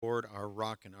Lord, our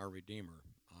rock and our redeemer.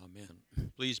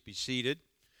 Amen. Please be seated.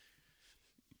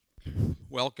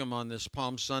 Welcome on this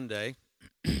Palm Sunday.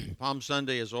 Palm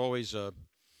Sunday is always a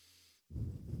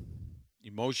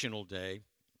emotional day.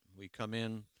 We come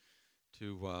in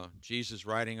to Jesus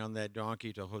riding on that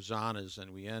donkey to Hosannas, and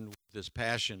we end with this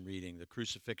Passion reading, the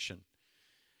crucifixion.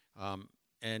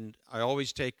 And I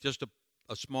always take just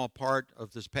a small part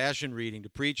of this Passion reading to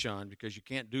preach on because you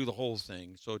can't do the whole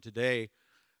thing. So today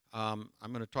I'm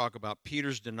going to talk about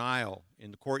Peter's denial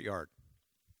in the courtyard.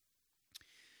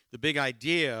 The big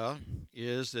idea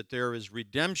is that there is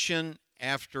redemption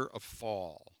after a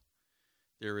fall.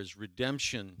 There is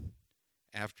redemption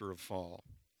after a fall.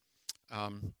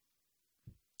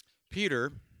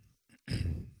 Peter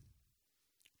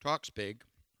talks big.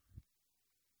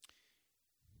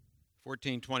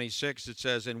 14:26 it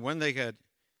says, "And when they had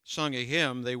sung a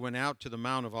hymn, they went out to the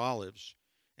Mount of Olives.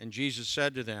 And Jesus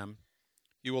said to them,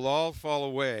 'You will all fall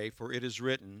away, for it is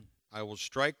written, I will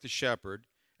strike the shepherd,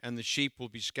 and the sheep will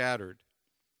be scattered.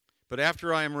 But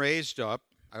after I am raised up,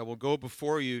 I will go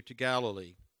before you to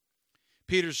Galilee.'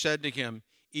 Peter said to him,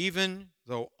 'Even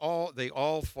though they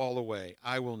all fall away,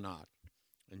 I will not.'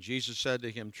 And Jesus said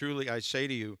to him, 'Truly I say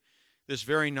to you, this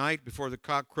very night before the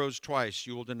cock crows twice,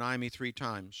 you will deny me 3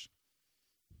 times.'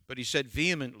 But he said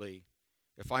vehemently,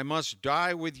 'If I must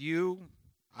die with you,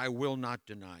 I will not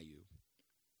deny you.'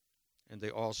 And they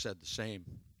all said the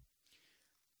same."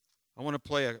 I want to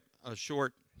play a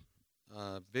short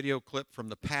video clip from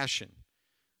the Passion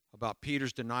about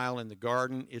Peter's denial in the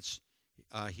garden. It's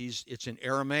in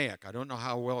Aramaic. I don't know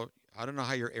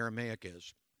how your Aramaic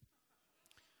is,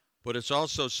 but it's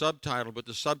also subtitled. But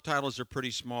the subtitles are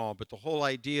pretty small. But the whole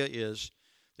idea is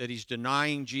that he's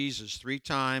denying Jesus 3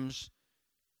 times.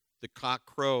 The cock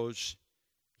crows.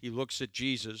 He looks at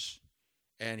Jesus,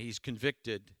 and he's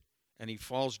convicted. And he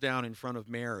falls down in front of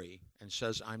Mary and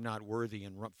says, "I'm not worthy,"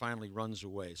 and finally runs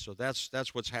away. So that's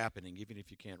what's happening, even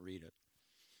if you can't read it.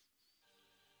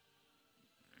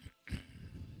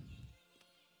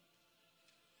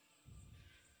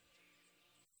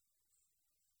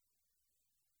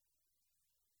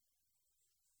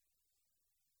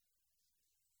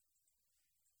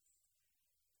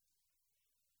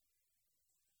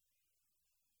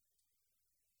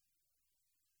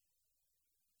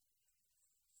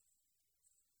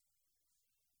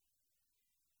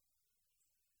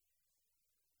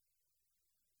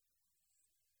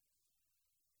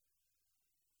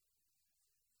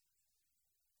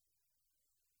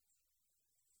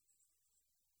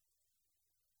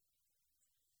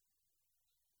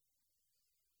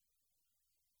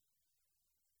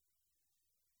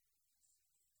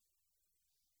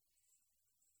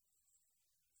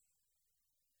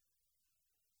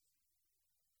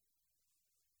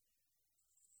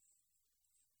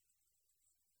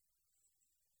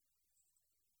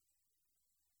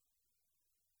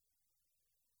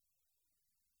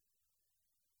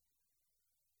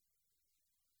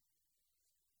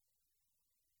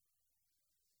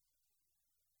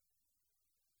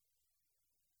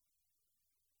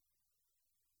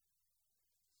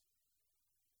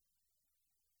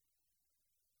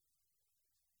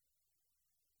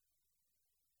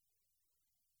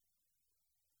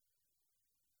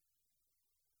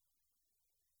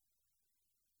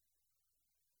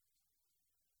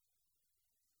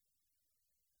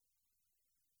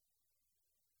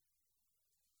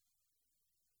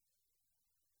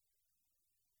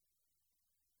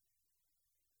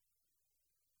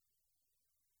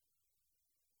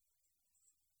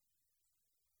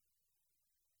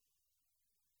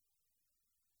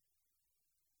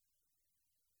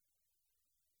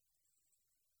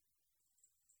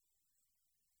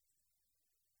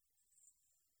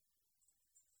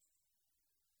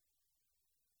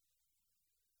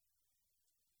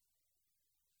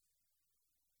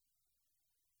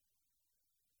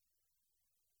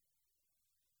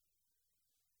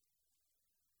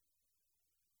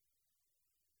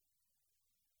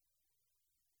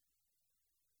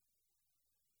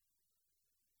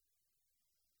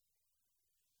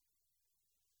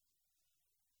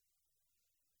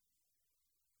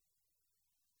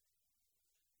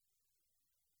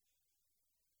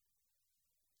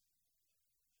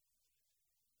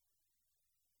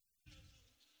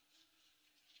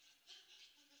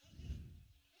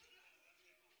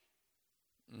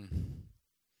 Mm.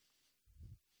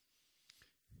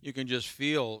 You can just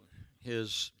feel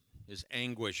his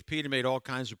anguish. Peter made all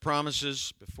kinds of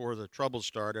promises before the trouble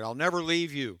started. "I'll never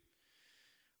leave you.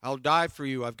 I'll die for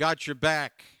you. I've got your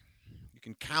back. You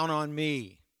can count on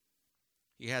me."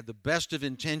 He had the best of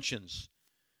intentions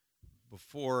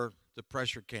before the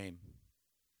pressure came,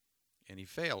 and he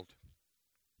failed.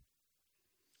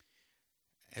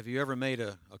 Have you ever made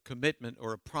a commitment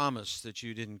or a promise that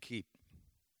you didn't keep?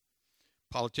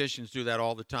 Politicians do that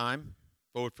all the time.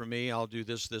 Vote for me, I'll do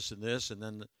this, this, and this, and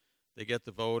then they get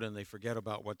the vote and they forget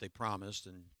about what they promised,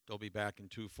 and they'll be back in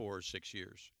 2, 4, or 6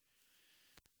 years.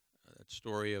 That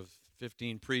story of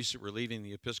 15 priests that were leaving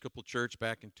the Episcopal Church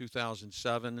back in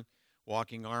 2007,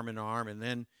 walking arm in arm, and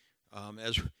then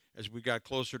as we got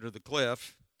closer to the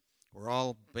cliff, we're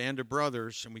all a band of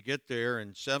brothers, and we get there,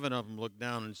 and 7 of them looked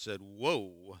down and said,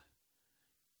 "Whoa,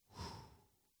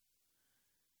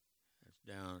 that's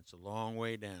down. It's a long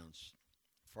way down, it's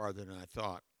farther than I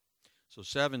thought." So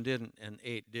 7 didn't, and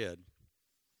 8 did.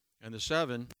 And the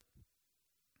 7,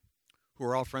 who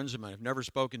are all friends of mine, have never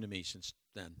spoken to me since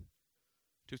then.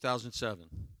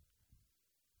 2007.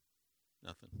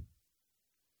 Nothing.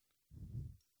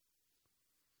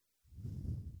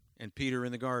 And Peter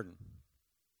in the garden.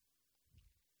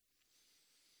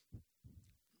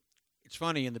 It's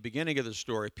funny, in the beginning of the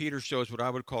story, Peter shows what I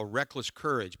would call reckless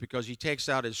courage, because he takes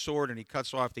out his sword and he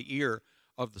cuts off the ear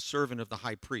of the servant of the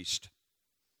high priest.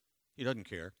 He doesn't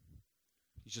care.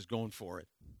 He's just going for it.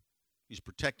 He's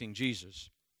protecting Jesus.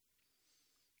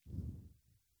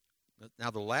 Now,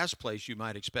 the last place you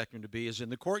might expect him to be is in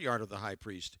the courtyard of the high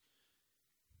priest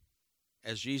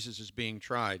as Jesus is being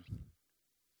tried.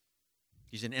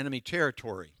 He's in enemy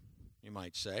territory, you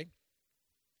might say.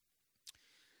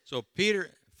 So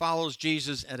Peter follows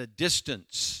Jesus at a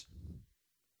distance.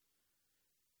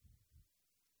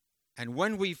 And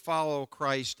when we follow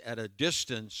Christ at a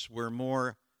distance, we're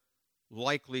more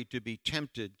likely to be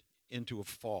tempted into a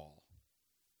fall.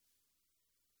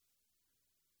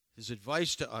 His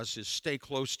advice to us is, stay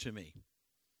close to me.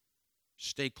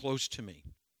 Stay close to me.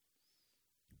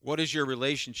 What is your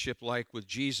relationship like with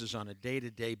Jesus on a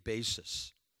day-to-day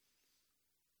basis?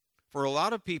 For a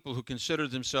lot of people who consider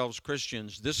themselves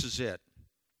Christians, this is it.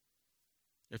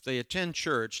 If they attend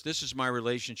church, this is my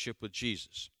relationship with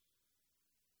Jesus.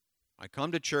 I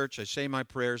come to church, I say my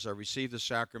prayers, I receive the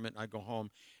sacrament, I go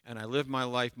home, and I live my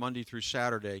life Monday through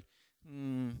Saturday.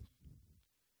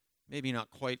 Maybe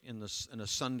not quite in a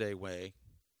Sunday way.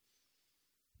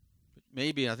 But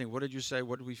maybe, I think, what did you say?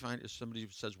 What did we find? If somebody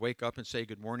says, wake up and say,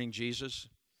 good morning, Jesus.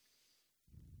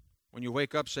 When you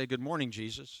wake up, say, good morning,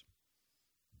 Jesus.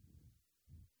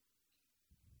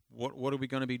 What are we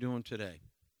going to be doing today?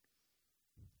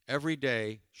 Every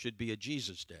day should be a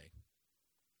Jesus day.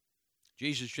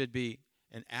 Jesus should be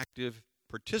an active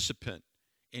participant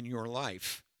in your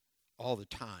life all the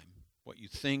time. What you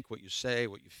think, what you say,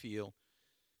 what you feel.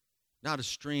 Not a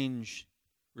strange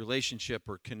relationship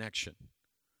or connection.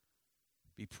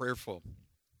 Be prayerful.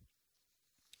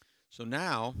 So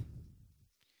now,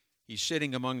 he's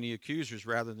sitting among the accusers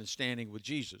rather than standing with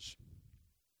Jesus.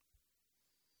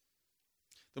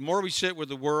 The more we sit with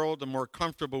the world, the more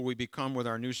comfortable we become with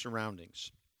our new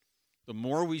surroundings. The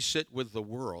more we sit with the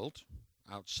world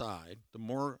outside, the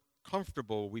more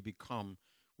comfortable we become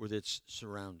with its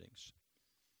surroundings.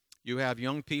 You have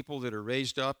young people that are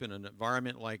raised up in an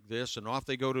environment like this, and off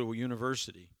they go to a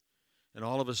university, and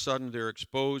all of a sudden they're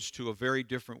exposed to a very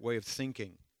different way of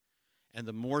thinking. And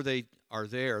the more they are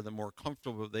there, the more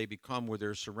comfortable they become with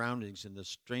their surroundings, and the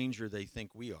stranger they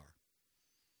think we are.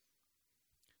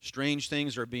 Strange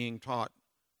things are being taught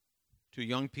to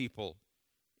young people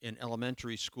in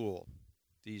elementary school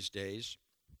these days.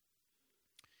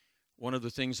 One of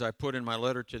the things I put in my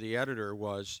letter to the editor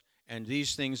was, and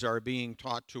these things are being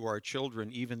taught to our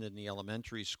children even in the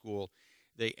elementary school.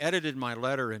 They edited my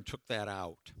letter and took that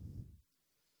out.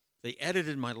 They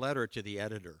edited my letter to the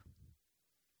editor.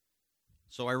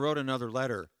 So I wrote another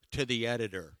letter to the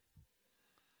editor.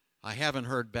 I haven't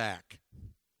heard back.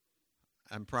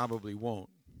 I probably won't.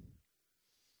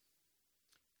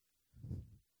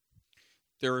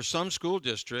 There are some school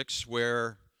districts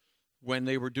where, when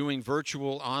they were doing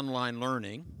virtual online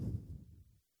learning,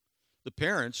 the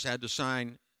parents had to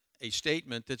sign a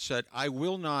statement that said, I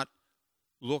will not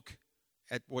look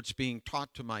at what's being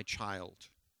taught to my child.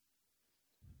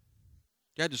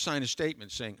 You had to sign a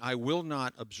statement saying, I will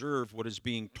not observe what is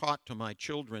being taught to my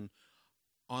children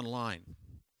online.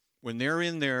 When they're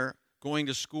in there going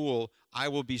to school, I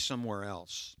will be somewhere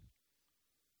else.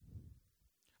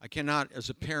 I cannot, as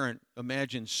a parent,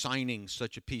 imagine signing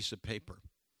such a piece of paper,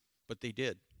 but they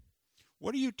did.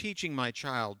 What are you teaching my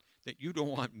child that you don't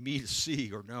want me to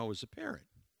see or know as a parent?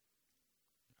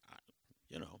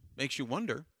 Makes you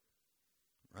wonder,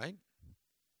 right?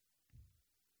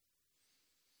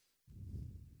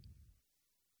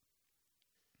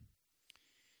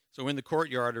 So in the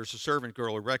courtyard, there's a servant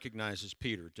girl who recognizes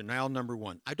Peter. Denial number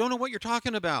 1. I don't know what you're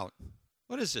talking about.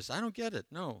 What is this? I don't get it.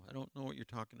 No, I don't know what you're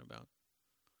talking about.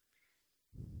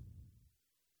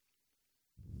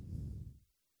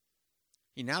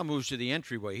 He now moves to the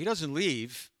entryway. He doesn't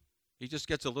leave. He just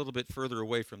gets a little bit further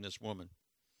away from this woman.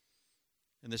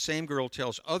 And the same girl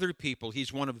tells other people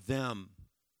he's one of them.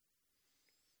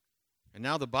 And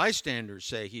now the bystanders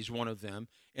say he's one of them.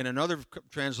 In another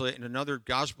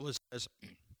gospel, it says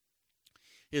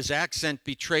his accent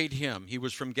betrayed him. He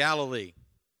was from Galilee.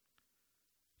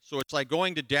 So it's like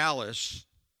going to Dallas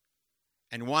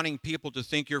and wanting people to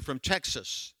think you're from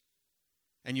Texas.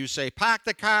 And you say, park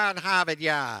the car in Harvard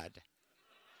Yard.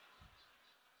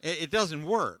 It doesn't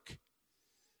work.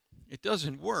 It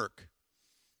doesn't work.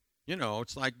 You know,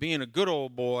 it's like being a good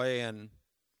old boy and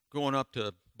going up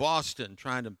to Boston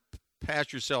trying to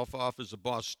pass yourself off as a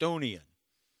Bostonian.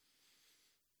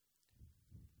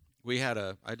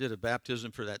 I did a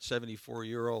baptism for that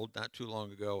 74-year-old not too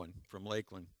long ago and from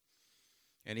Lakeland.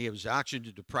 And he was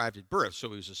oxygen deprived at birth, so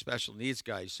he was a special needs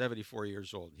guy. He's 74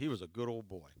 years old. He was a good old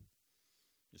boy.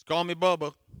 Just call me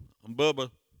Bubba. I'm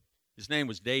Bubba. His name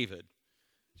was David.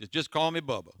 Just call me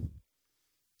Bubba.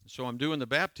 So I'm doing the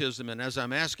baptism, and as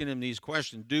I'm asking him these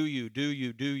questions, do you,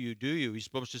 he's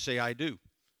supposed to say, I do.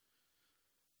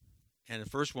 And the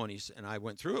first one, and I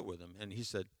went through it with him, and he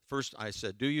said, first I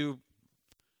said, do you?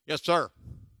 Yes, sir.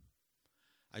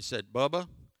 I said, Bubba,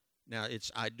 now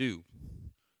it's I do.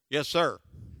 Yes, sir.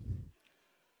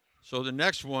 So the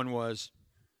next one was,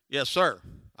 yes, sir.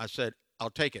 I said,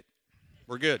 I'll take it.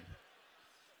 We're good.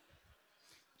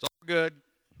 It's all good.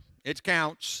 It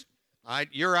counts.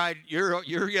 Your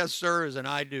yes, sir is an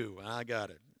I do. I got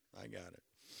it.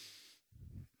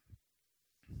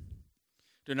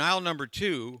 Denial number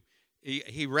 2,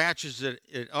 he ratchets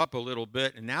it up a little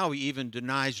bit, and now he even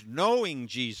denies knowing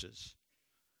Jesus.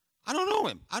 I don't know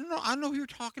him. I don't know who you're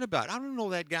talking about. I don't know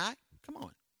that guy. Come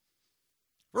on.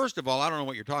 First of all, I don't know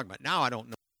what you're talking about. Now I don't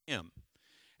know him.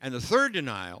 And the third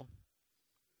denial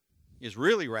is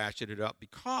really ratcheted up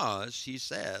because he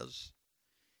says,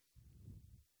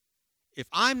 if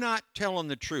I'm not telling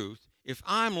the truth, if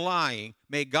I'm lying,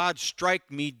 may God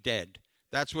strike me dead.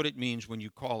 That's what it means when you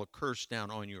call a curse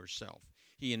down on yourself.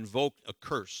 He invoked a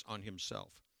curse on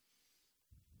himself.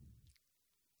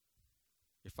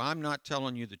 If I'm not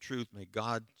telling you the truth, may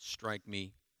God strike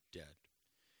me dead.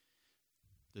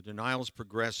 The denials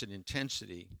progress in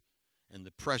intensity, and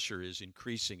the pressure is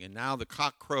increasing. And now the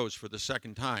cock crows for the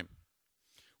second time.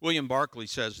 William Barclay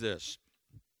says this: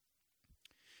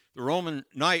 the Roman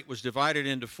night was divided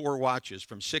into 4 watches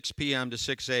from 6 p.m. to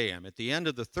 6 a.m. At the end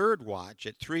of the third watch,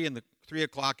 at 3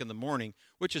 o'clock in the morning,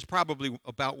 which is probably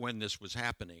about when this was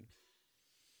happening,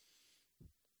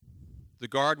 the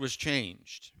guard was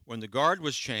changed. When the guard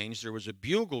was changed, there was a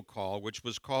bugle call, which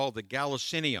was called the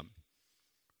Gallicinium,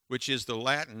 which is the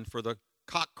Latin for the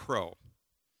cock crow.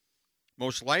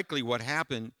 Most likely what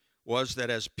happened was that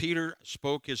as Peter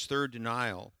spoke his third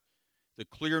denial, the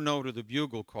clear note of the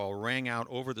bugle call rang out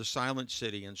over the silent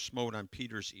city and smote on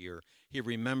Peter's ear. He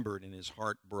remembered and his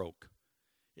heart broke.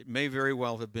 It may very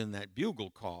well have been that bugle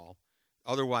call,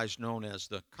 otherwise known as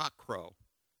the cock crow,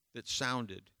 that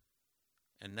sounded,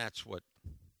 and that's what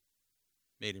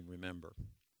made him remember.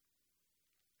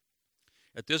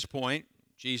 At this point,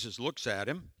 Jesus looks at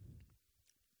him.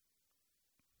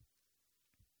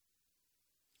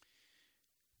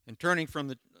 And turning from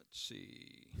the,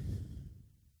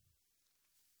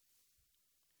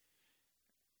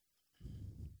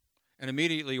 And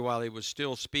immediately while he was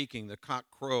still speaking, the cock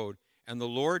crowed, and the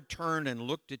Lord turned and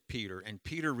looked at Peter, and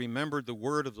Peter remembered the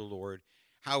word of the Lord,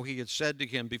 how he had said to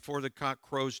him, before the cock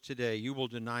crows today, you will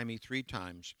deny me 3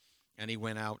 times. And he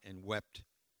went out and wept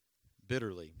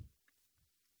bitterly.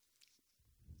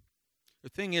 The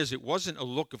thing is, it wasn't a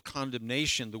look of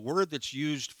condemnation. The word that's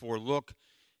used for look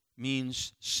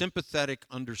means sympathetic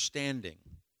understanding.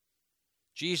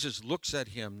 Jesus looks at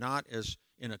him not as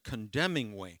in a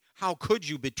condemning way. How could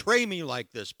you betray me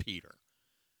like this, Peter?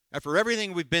 After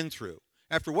everything we've been through,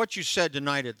 after what you said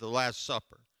tonight at the Last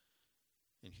Supper,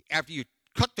 and after you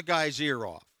cut the guy's ear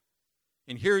off,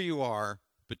 and here you are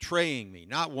betraying me,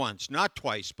 not once, not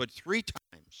twice, but 3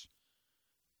 times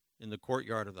in the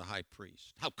courtyard of the high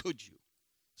priest. How could you?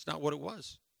 It's not what it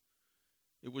was.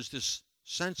 It was this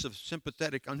sense of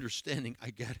sympathetic understanding. I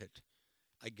get it.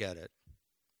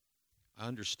 I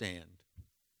understand.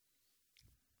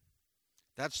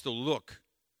 That's the look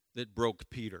that broke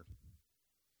Peter.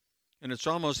 And it's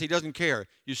almost, he doesn't care.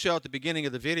 You saw at the beginning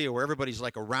of the video where everybody's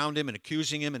like around him and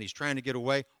accusing him and he's trying to get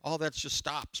away. All that just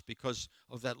stops because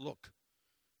of that look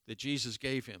that Jesus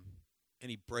gave him.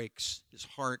 And he breaks. His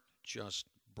heart just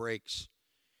breaks.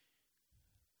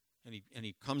 And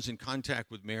he comes in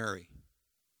contact with Mary.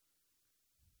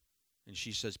 And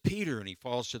she says, Peter, and he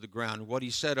falls to the ground. And what he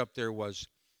said up there was,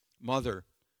 Mother,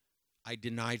 I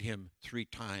denied him 3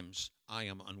 times. I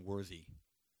am unworthy.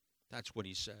 That's what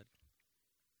he said.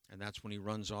 And that's when he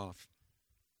runs off.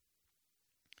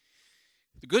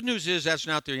 The good news is that's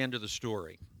not the end of the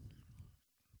story.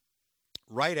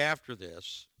 Right after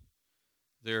this,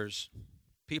 there's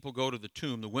people go to the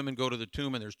tomb. The women go to the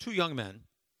tomb, and there's 2 young men.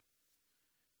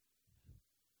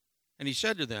 And he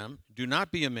said to them, do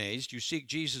not be amazed. You seek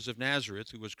Jesus of Nazareth,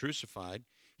 who was crucified.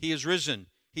 He is risen.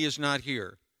 He is not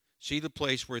here. See the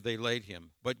place where they laid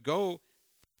him. But go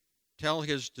tell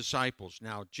his disciples.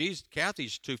 Now,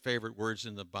 Kathy's 2 favorite words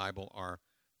in the Bible are,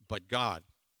 but God.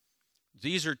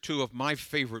 These are 2 of my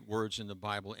favorite words in the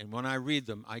Bible, and when I read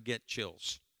them, I get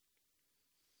chills.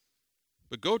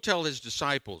 But go tell his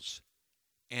disciples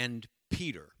and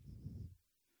Peter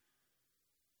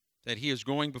that he is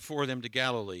going before them to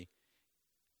Galilee.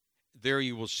 There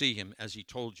you will see him, as he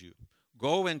told you.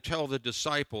 Go and tell the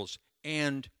disciples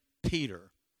and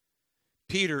Peter.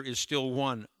 Peter is still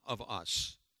one of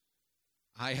us.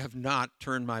 I have not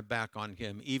turned my back on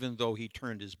him, even though he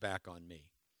turned his back on me.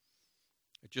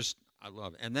 I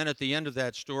love it. And then at the end of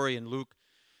that story in Luke,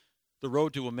 the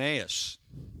road to Emmaus,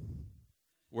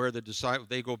 where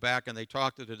they go back and they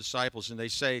talk to the disciples and they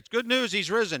say, it's good news, he's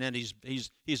risen, and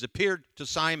he's appeared to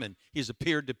Simon, he's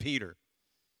appeared to Peter.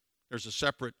 There's a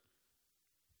separate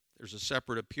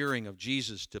appearing of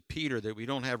Jesus to Peter that we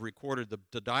don't have recorded,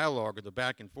 the dialogue or the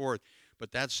back and forth,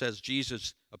 but that says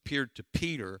Jesus appeared to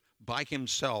Peter by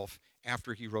himself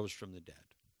after he rose from the dead.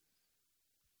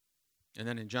 And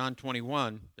then in John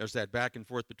 21, there's that back and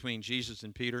forth between Jesus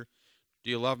and Peter. Do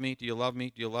you love me? Do you love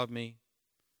me? Do you love me?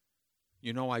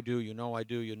 You know I do, you know I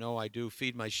do, you know I do.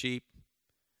 Feed my sheep.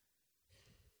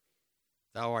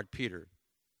 Thou art Peter.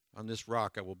 On this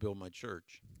rock I will build my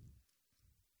church.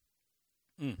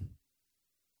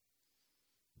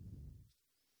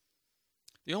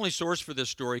 The only source for this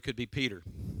story could be Peter.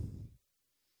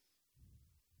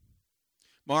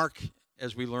 Mark,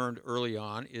 as we learned early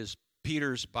on, is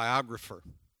Peter's biographer.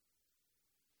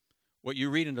 What you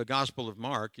read in the Gospel of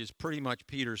Mark is pretty much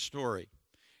Peter's story.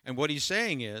 And what he's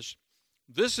saying is,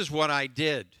 this is what I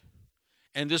did,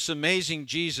 and this amazing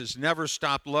Jesus never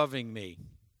stopped loving me.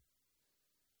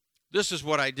 This is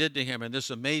what I did to him, and this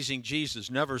amazing Jesus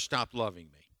never stopped loving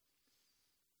me.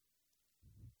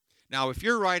 Now, if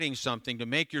you're writing something to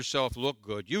make yourself look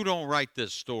good, you don't write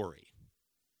this story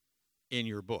in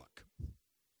your book.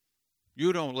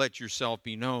 You don't let yourself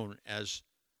be known as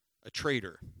a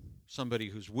traitor, somebody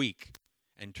who's weak,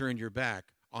 and turn your back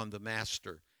on the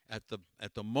master at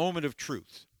the moment of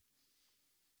truth.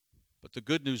 But the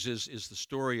good news is the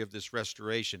story of this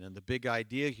restoration, and the big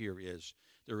idea here is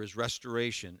there is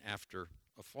restoration after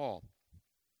a fall.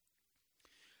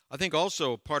 I think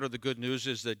also part of the good news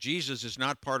is that Jesus is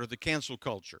not part of the cancel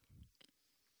culture.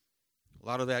 A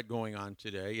lot of that going on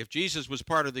today. If Jesus was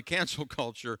part of the cancel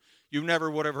culture, you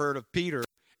never would have heard of Peter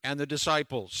and the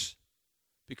disciples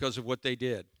because of what they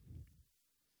did.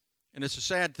 And it's a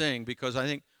sad thing, because I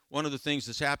think one of the things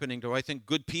that's happening to,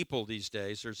 good people these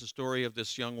days, there's a story of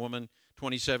this young woman,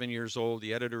 27 years old,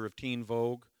 the editor of Teen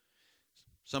Vogue.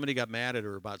 Somebody got mad at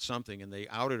her about something, and they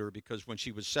outed her because when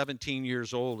she was 17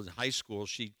 years old in high school,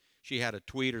 she had a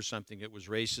tweet or something that was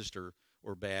racist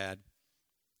or bad,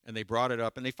 and they brought it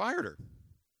up, and they fired her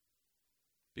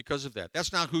because of that.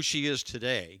 That's not who she is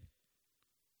today,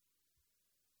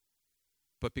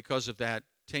 but because of that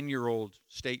 10-year-old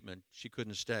statement, she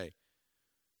couldn't stay.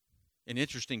 An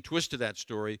interesting twist to that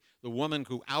story, the woman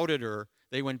who outed her,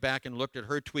 they went back and looked at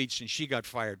her tweets, and she got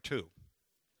fired too.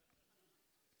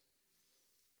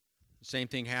 The same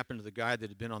thing happened to the guy that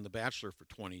had been on The Bachelor for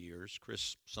 20 years,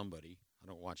 Chris somebody. I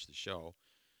don't watch the show.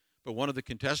 But one of the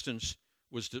contestants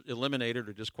was eliminated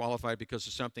or disqualified because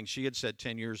of something she had said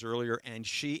 10 years earlier, and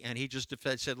he just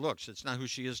said, look, it's not who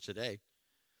she is today.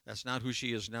 That's not who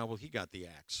she is now. Well, he got the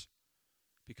axe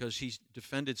because he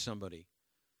defended somebody,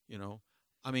 you know.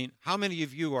 I mean, how many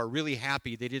of you are really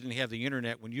happy they didn't have the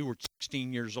internet when you were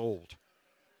 16 years old?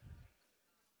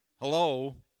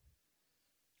 Hello?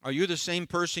 Are you the same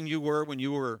person you were when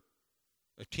you were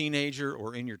a teenager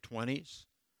or in your 20s?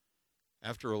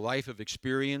 After a life of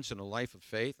experience and a life of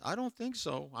faith? I don't think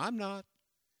so. I'm not.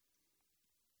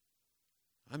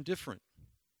 I'm different.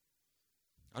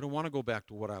 I don't want to go back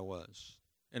to what I was.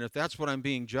 And if that's what I'm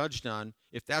being judged on,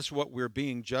 if that's what we're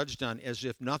being judged on, as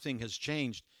if nothing has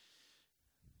changed,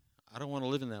 I don't want to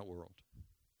live in that world.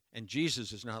 And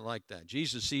Jesus is not like that.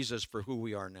 Jesus sees us for who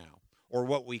we are now, or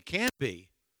what we can be.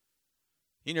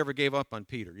 He never gave up on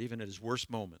Peter, even at his worst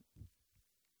moment.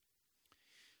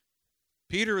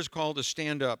 Peter is called to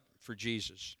stand up for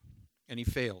Jesus, and he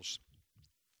fails.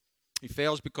 He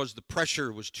fails because the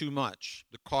pressure was too much.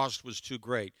 The cost was too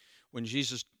great.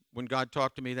 When God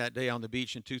talked to me that day on the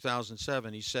beach in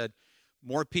 2007, he said,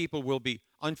 more people will be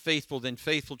unfaithful than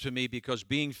faithful to me because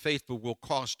being faithful will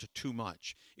cost too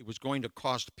much. It was going to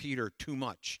cost Peter too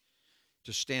much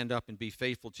to stand up and be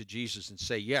faithful to Jesus and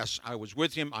say, yes, I was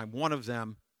with him, I'm one of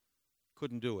them.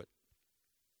 Couldn't do it.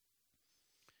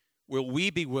 Will we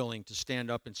be willing to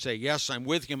stand up and say, yes, I'm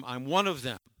with him, I'm one of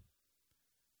them,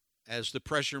 as the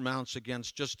pressure mounts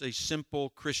against just a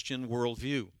simple Christian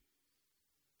worldview?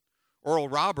 Oral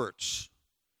Roberts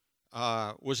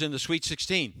was in the Sweet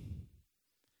 16.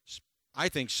 I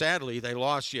think, sadly, they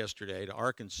lost yesterday to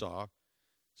Arkansas,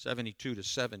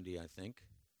 72-70, I think.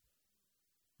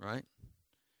 Right?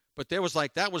 But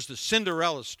that was the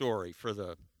Cinderella story for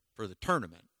the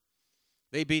tournament.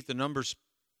 They beat the numbers.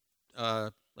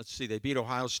 They beat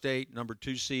Ohio State, number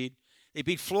 2 seed. They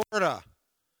beat Florida,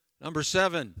 number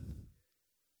 7.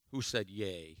 Who said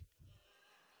yay?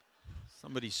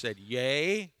 Somebody said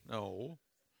yay? No.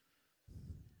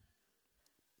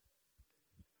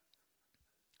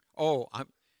 Oh,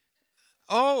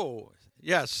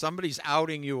 yes, somebody's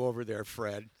outing you over there,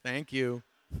 Fred. Thank you.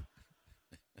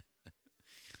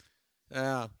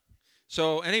 Yeah.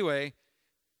 So anyway,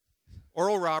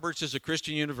 Oral Roberts is a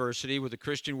Christian university with a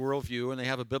Christian worldview, and they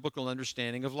have a biblical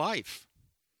understanding of life.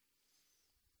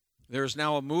 There is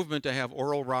now a movement to have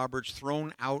Oral Roberts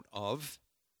thrown out of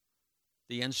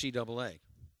the NCAA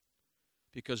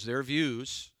because their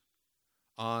views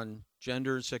on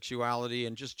gender and sexuality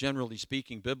and just generally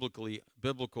speaking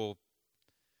biblical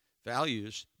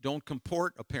values don't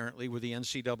comport apparently with the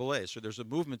NCAA. So there's a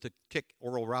movement to kick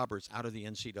Oral Roberts out of the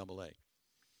NCAA.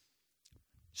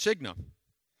 Cigna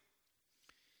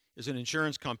is an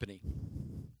insurance company,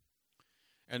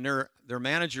 and their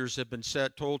managers have been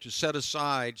told to set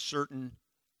aside certain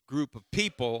group of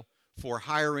people for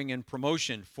hiring and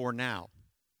promotion for now.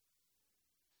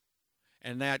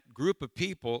 And that group of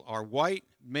people are white,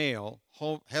 male,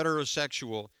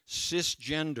 heterosexual,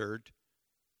 cisgendered.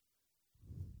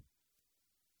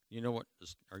 You know what?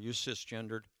 Are you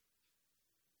cisgendered?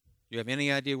 You have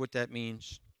any idea what that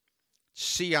means?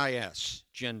 CIS,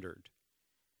 gendered.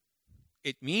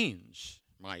 It means,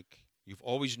 Mike, you've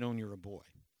always known you're a boy.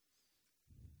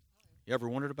 You ever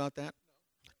wondered about that?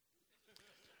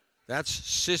 That's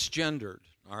cisgendered,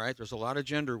 all right? There's a lot of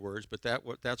gender words, but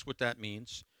that's what that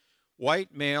means.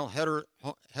 White, male,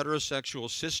 heterosexual,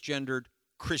 cisgendered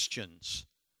Christians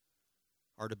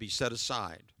are to be set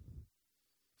aside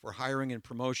for hiring and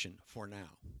promotion for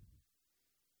now.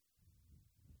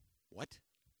 What?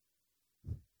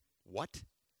 What?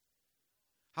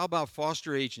 How about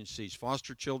foster agencies,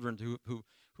 foster children who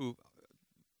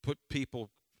put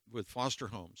people with foster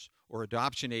homes, or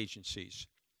adoption agencies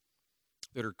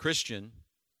that are Christian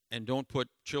and don't put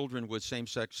children with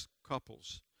same-sex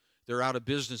couples? They're out of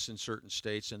business in certain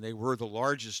states, and they were the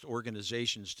largest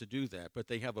organizations to do that. But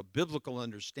they have a biblical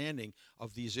understanding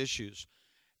of these issues,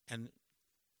 and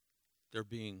they're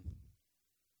being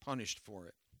punished for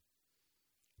it.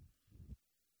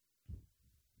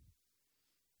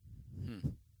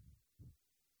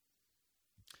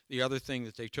 The other thing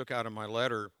that they took out of my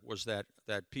letter was that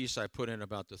piece I put in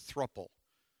about the throuple,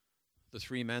 the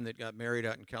 3 men that got married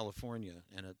out in California,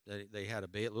 and they had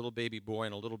a little baby boy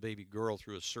and a little baby girl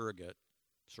through a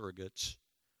surrogates,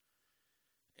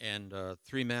 and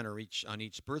 3 men are on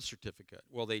each birth certificate.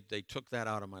 Well, they took that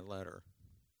out of my letter.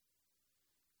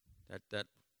 That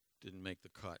didn't make the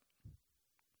cut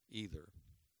either.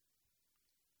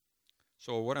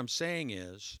 So what I'm saying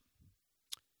is,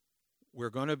 we're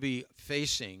going to be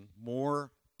facing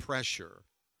more pressure,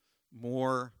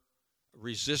 more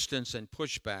resistance and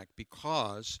pushback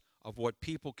because of what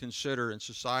people consider in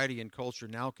society and culture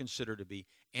now consider to be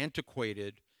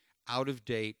antiquated,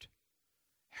 out-of-date,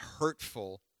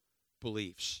 hurtful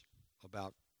beliefs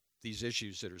about these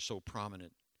issues that are so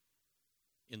prominent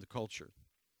in the culture.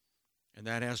 And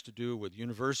that has to do with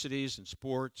universities and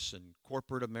sports and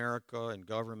corporate America and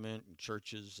government and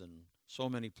churches and so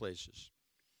many places.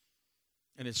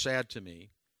 And it's sad to me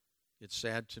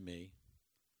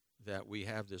that we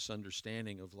have this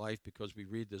understanding of life because we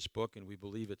read this book and we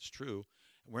believe it's true.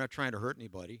 And we're not trying to hurt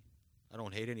anybody. I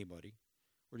don't hate anybody.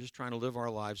 We're just trying to live our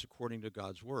lives according to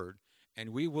God's Word. And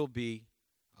we will be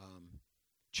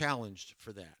challenged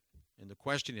for that. And the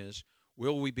question is,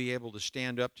 will we be able to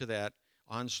stand up to that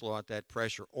onslaught, that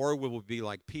pressure, or will we be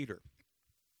like Peter?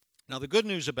 Now, the good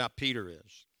news about Peter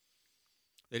is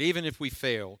that even if we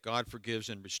fail, God forgives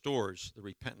and restores the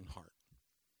repentant heart.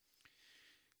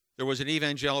 There was an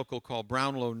evangelical called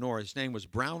Brownlow North. His name was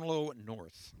Brownlow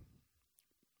North.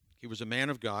 He was a man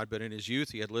of God, but in his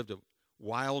youth he had lived a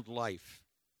wild life.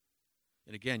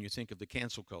 And again, you think of the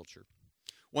cancel culture.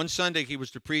 One Sunday he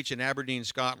was to preach in Aberdeen,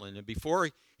 Scotland, and before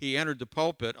he entered the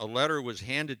pulpit, a letter was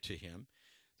handed to him.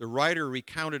 The writer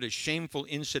recounted a shameful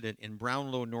incident in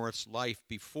Brownlow North's life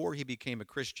before he became a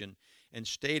Christian and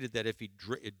stated that if he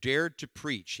dared to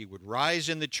preach, he would rise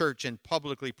in the church and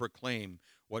publicly proclaim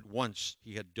what once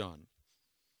he had done.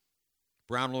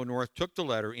 Brownlow North took the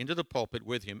letter into the pulpit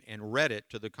with him and read it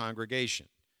to the congregation.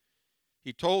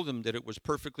 He told them that it was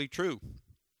perfectly true.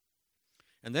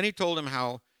 And then he told them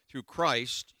how, through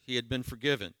Christ, he had been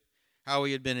forgiven, how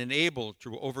he had been enabled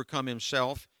to overcome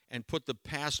himself and put the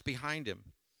past behind him,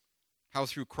 how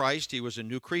through Christ he was a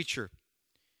new creature.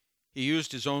 He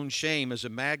used his own shame as a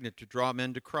magnet to draw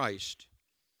men to Christ.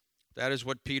 That is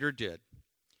what Peter did.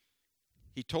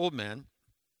 He told men,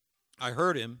 I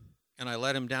hurt him, and I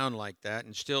let him down like that,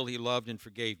 and still he loved and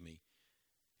forgave me.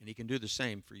 And he can do the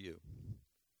same for you.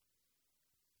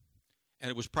 And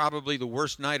it was probably the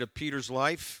worst night of Peter's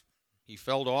life. He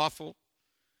felt awful.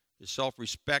 His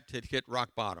self-respect had hit rock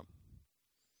bottom.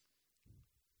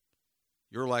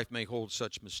 Your life may hold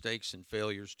such mistakes and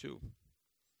failures too.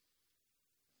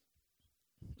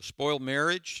 A spoiled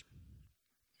marriage,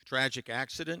 a tragic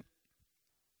accident,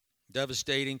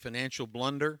 devastating financial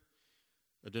blunder,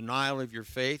 a denial of your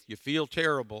faith. You feel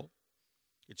terrible.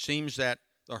 It seems that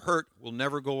the hurt will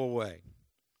never go away.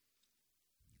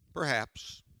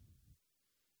 Perhaps.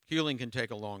 Healing can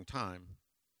take a long time.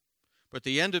 But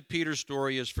the end of Peter's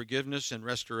story is forgiveness and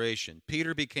restoration.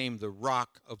 Peter became the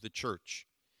rock of the church.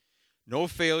 No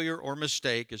failure or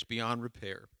mistake is beyond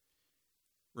repair.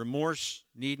 Remorse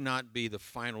need not be the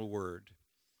final word.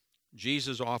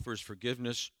 Jesus offers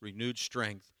forgiveness, renewed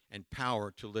strength, and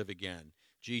power to live again.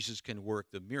 Jesus can work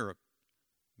the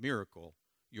miracle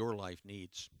your life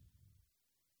needs.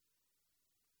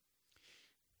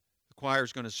 The choir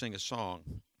is going to sing a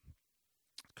song.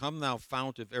 Come Thou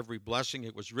Fount of Every Blessing.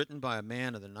 It was written by a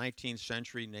man of the 19th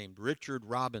century named Richard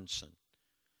Robinson.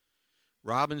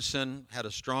 Robinson had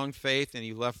a strong faith, and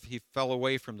he fell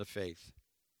away from the faith.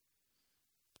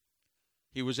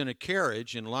 He was in a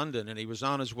carriage in London, and he was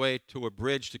on his way to a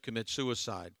bridge to commit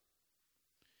suicide.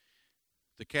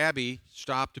 The cabbie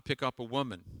stopped to pick up a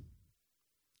woman.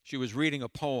 She was reading a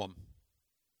poem.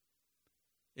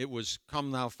 It was, Come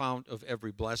Thou Fount of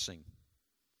Every Blessing.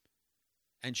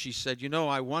 And she said,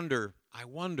 I wonder,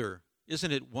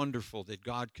 isn't it wonderful that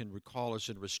God can recall us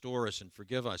and restore us and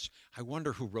forgive us? I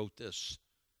wonder who wrote this.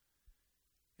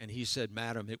 And he said,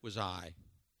 Madam, it was I.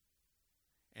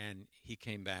 And he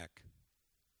came back.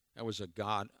 That was a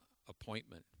God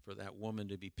appointment for that woman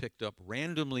to be picked up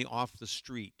randomly off the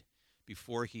street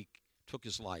before he took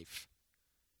his life.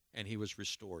 And he was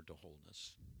restored to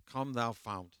wholeness. Come Thou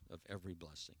Fount of Every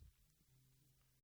Blessing.